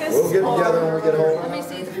asparagus? We'll get together when we get home. Let me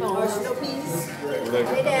see the phone. Snow peas?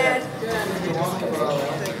 Hey, Dad.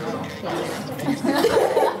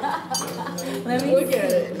 Let me look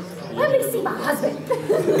at it. Let me see my husband.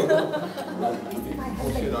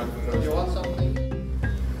 You want something?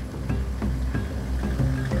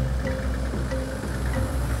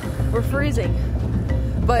 We're freezing,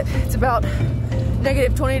 but it's about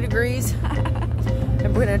negative 20 degrees,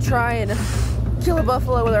 and we're gonna try and kill a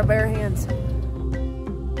buffalo with our bare hands.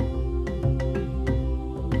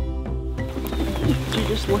 You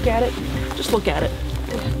just look at it. Just look at it.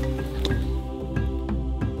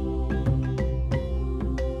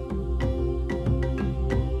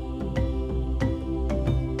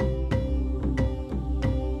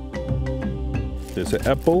 There's an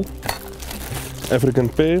apple, African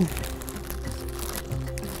pear,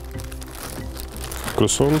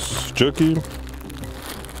 croissants, jerky.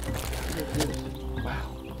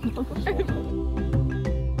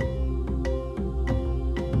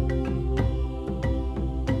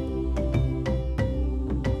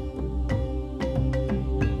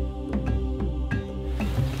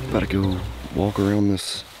 About to go walk around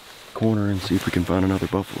this corner and see if we can find another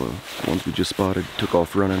buffalo. The ones we just spotted took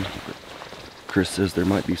off running. But Chris says there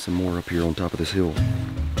might be some more up here on top of this hill.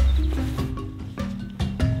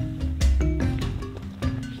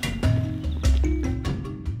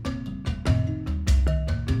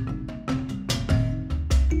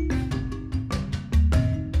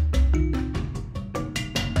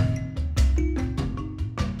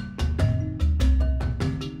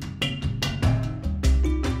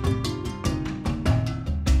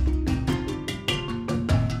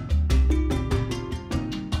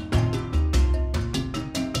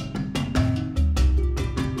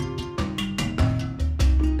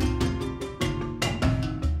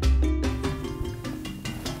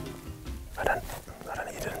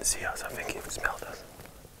 He didn't see us. I think he smelled us.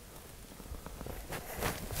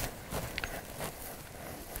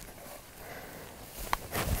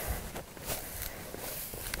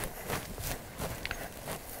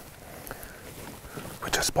 We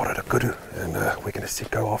just spotted a kudu, and we're going to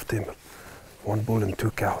go after him. 1 bull and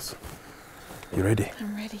 2 cows. You ready?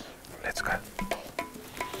 I'm ready. Let's go.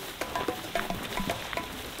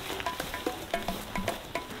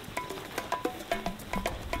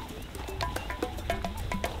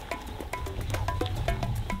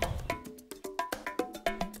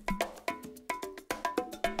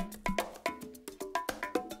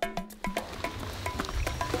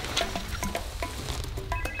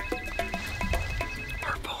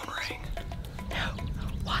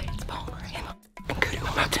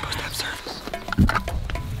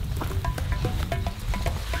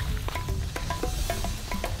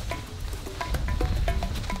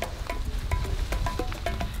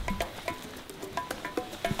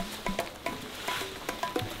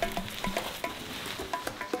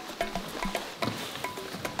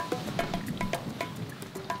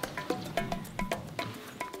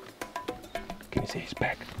 Can you see his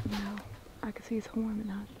back? No, I can see his horn, but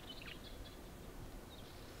not.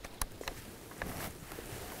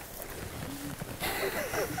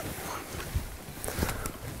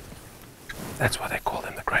 That's why they call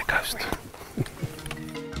him the Grey Ghost.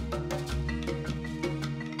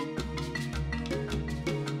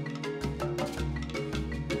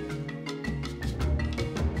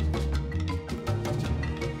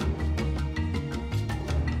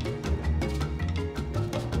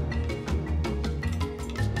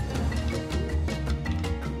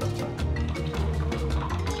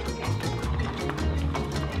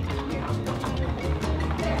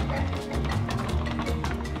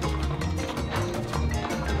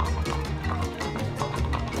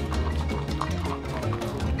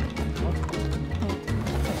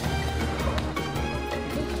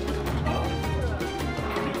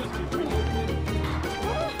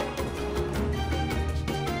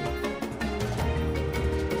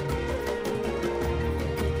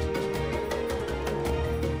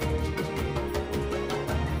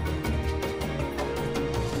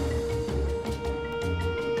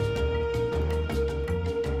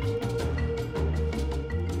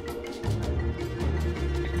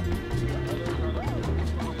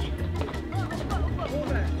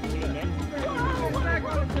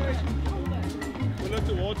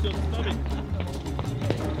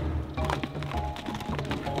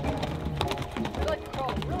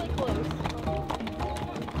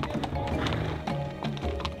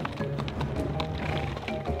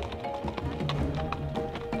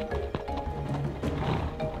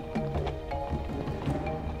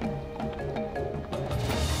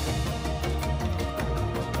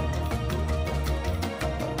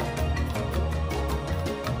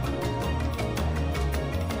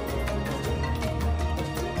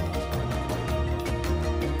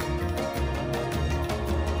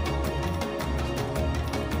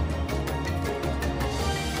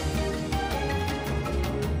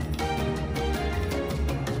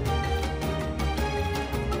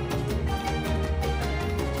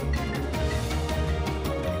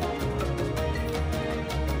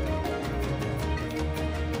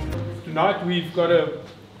 tonight we've got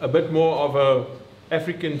a bit more of a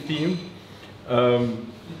African theme.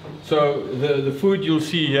 So the food you'll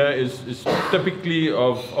see here is typically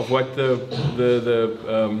of what the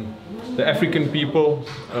African people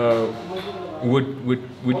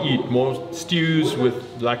would eat. More stews with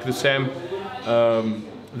like the Sam,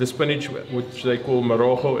 the spinach, which they call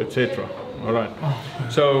morogo, etc. All right.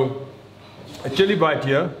 So a chili bite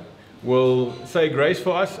here will say grace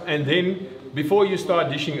for us, and then before you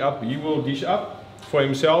start dishing up, he will dish up for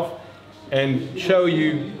himself and show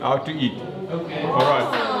you how to eat. Okay. All right.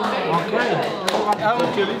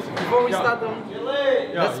 Okay. Before we start,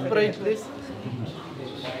 let's pray, please.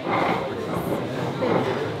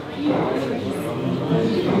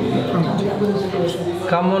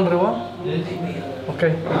 Come on, Rewa.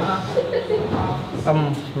 Okay.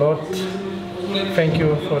 Lord, thank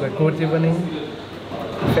you for the good evening.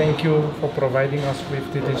 Thank you for providing us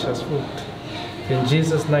with delicious food. In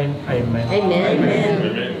Jesus' name, amen. Amen. Amen.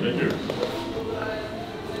 Amen. Thank you.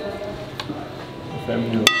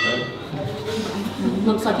 Family, okay.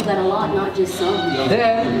 Looks like you got a lot, not just some.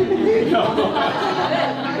 Then,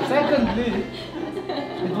 secondly,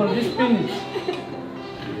 it will be spinach.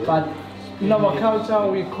 But in our culture,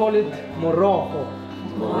 we call it morogo.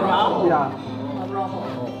 Morogo? Yeah. Morogo.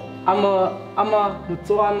 I'm a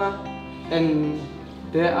Botswana, and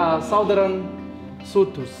there are southern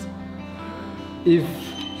Sothos. If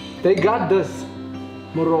they got this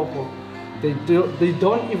morogo, they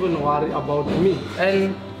don't even worry about me.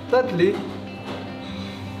 And thirdly,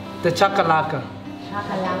 the chakalaka.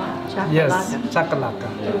 Chakalaka. Yes, chakalaka.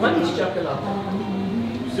 What is chakalaka?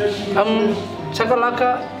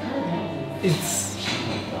 Chakalaka, it's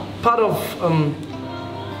part of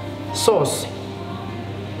sauce.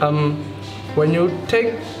 When you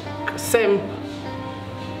take Sam,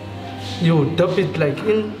 you dip it like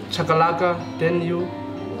in chakalaka, then you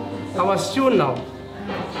our stew now.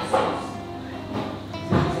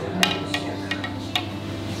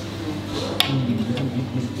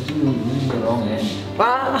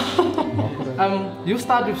 You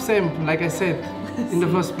start with Sam, like I said, in the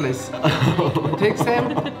first place. Take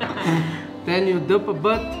Sam, then you dip a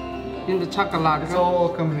bit in the chakalaka. It's all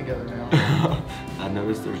coming together now. I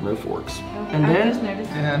noticed there's no forks. And then,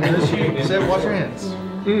 I noticed you said wash your hands.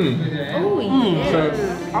 So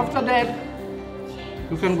after that,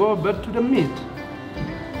 you can go a bit to the meat.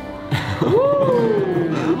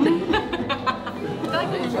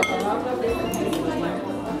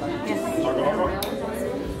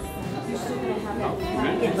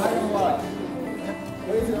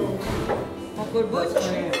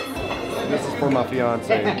 This is for my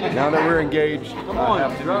fiance. Now that we're engaged, Come I on,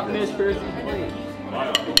 have to drop do me a this. spirit, please. I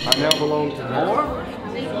now belong to her.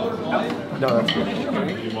 No, that's good.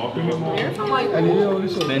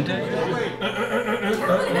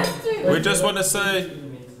 We just want to say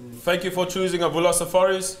thank you for choosing Avula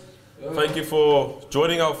Safaris. Thank you for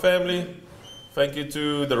joining our family. Thank you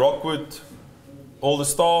to the Rockwood, all the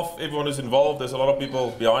staff, everyone who's involved. There's a lot of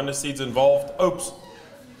people behind the scenes involved. Oops.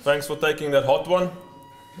 Thanks for taking that hot one.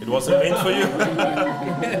 It wasn't meant for you.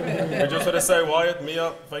 We just want to say, Wyatt,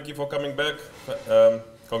 Mia, thank you for coming back.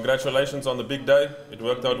 Congratulations on the big day. It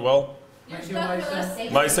worked out well.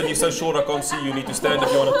 Mason, you're so short I can't see you. You need to stand if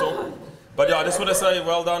you want to talk. But yeah, I just want to say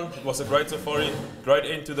well done. It was a great safari, great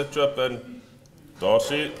end to the trip, and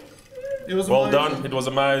Darcy, well done. It was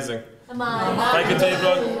amazing. Thank you to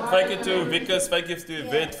everyone. Thank you to Vickers. Thank you to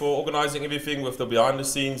Vet for organizing everything with the behind the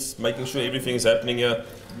scenes, making sure everything is happening here.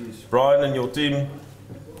 Brian and your team,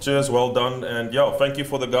 cheers, well done. And yeah, thank you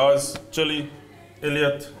for the guys, Chili,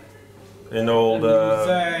 Elliot, and all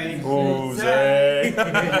the Jose.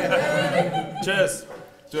 Cheers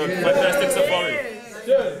to a fantastic safari.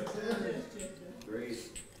 Cheers.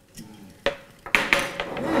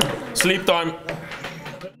 Sleep time.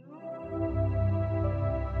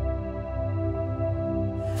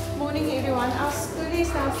 Morning everyone, our school is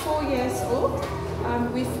now 4 years old.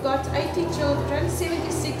 We've got 80 children,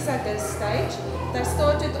 76 at this stage. They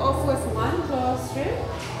started off with one classroom,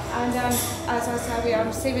 and as I said, we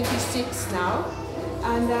are 76 now.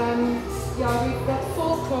 And yeah, we've got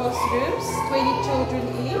 4 classrooms, 20 children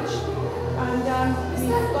each. And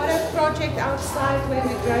we've got a project outside where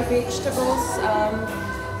we grow vegetables.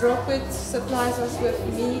 Rockwood supplies us with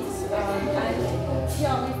meat, and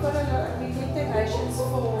yeah, we've got we get donations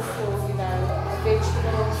for you know,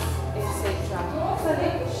 vegetables, etc. So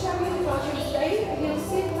let me show you the project today. You'll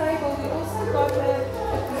see the table. We also got a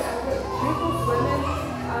group of women.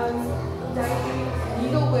 They do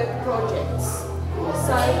needlework projects.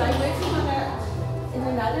 So they're working on in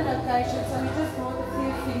another occasion, so we just brought a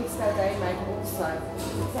few things that they make also.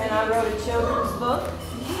 And I wrote a children's book.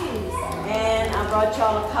 And I brought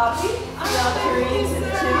y'all a copy. Y'all to read to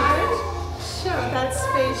the children. Sure, that's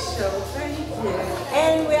special. Thank you.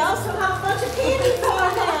 And we also have a bunch of candy for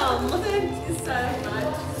them. Thank you so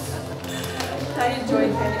much. I enjoy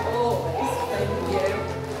candy always. Thank you.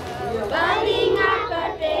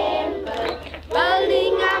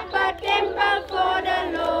 Building up a temple for the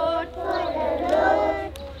Lord.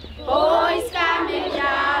 Boys come and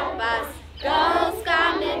help us, girls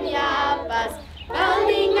come and help us.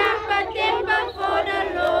 Building up a temple for the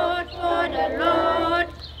Lord, for the Lord.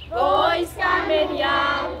 Boys come and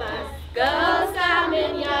help us, girls come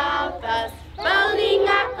and help us. Building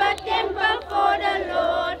up a temple for the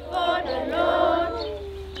Lord, for the Lord.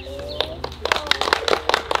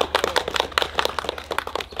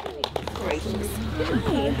 Gracious.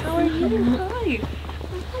 Hi, how are you? Hi.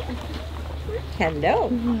 Hello.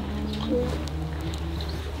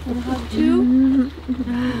 Want a hug too?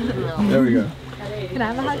 There we go. Can I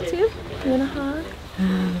have a hug too? You want a hug? You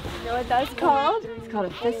know what that's called? It's called a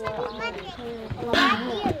fist bump.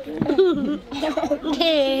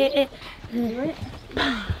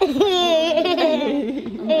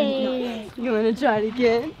 You want to try it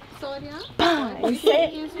again? Bye.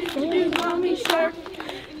 Mommy shark,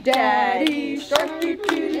 Daddy shark, do do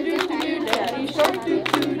do do do, Daddy shark, do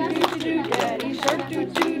do do do do, Daddy shark, do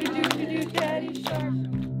do do do do,